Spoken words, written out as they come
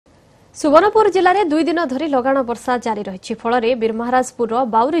सुवर्णपुर जिले में 2 दिन धरी लगाण वर्षा जारी रही फल बीरमहाराजपुर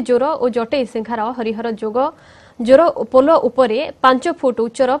बाउरी जोर और जटे सिंहार हरिहर जोर पोल उपरे 5 फुट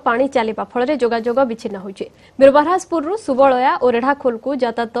उच्चर पानी चलने फल जोगाजोग विच्छिन्न होइछे। बीरमहाराजपुर सुबलया और रेढ़ाखोल को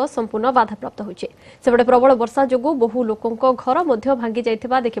यातायात संपूर्ण बाधाप्राप्त होइछे। सेपटे प्रबल वर्षा जोगु बहु लोकों घर मध्य भांगी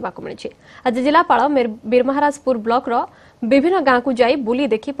जाइथिबा देखिबाकु मिलिछे। आज जिलापाल बीरमहाराजपुर ब्लॉकर विभिन्न गांव को जाई बुली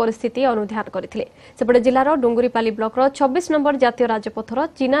देखि परिस्थिति अनुध्यान करथिले। सेपटे जिलार डुंगुरीपाली ब्लॉकर 26 नंबर जातीय राजपथर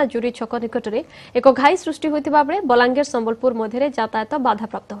चीना जुरी छक निकटरे एक घाई सृष्टि होइतिबा बेले बलांगीर संबलपुर मध्य यातायात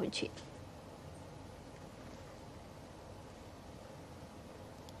बाधाप्राप्त होइछे।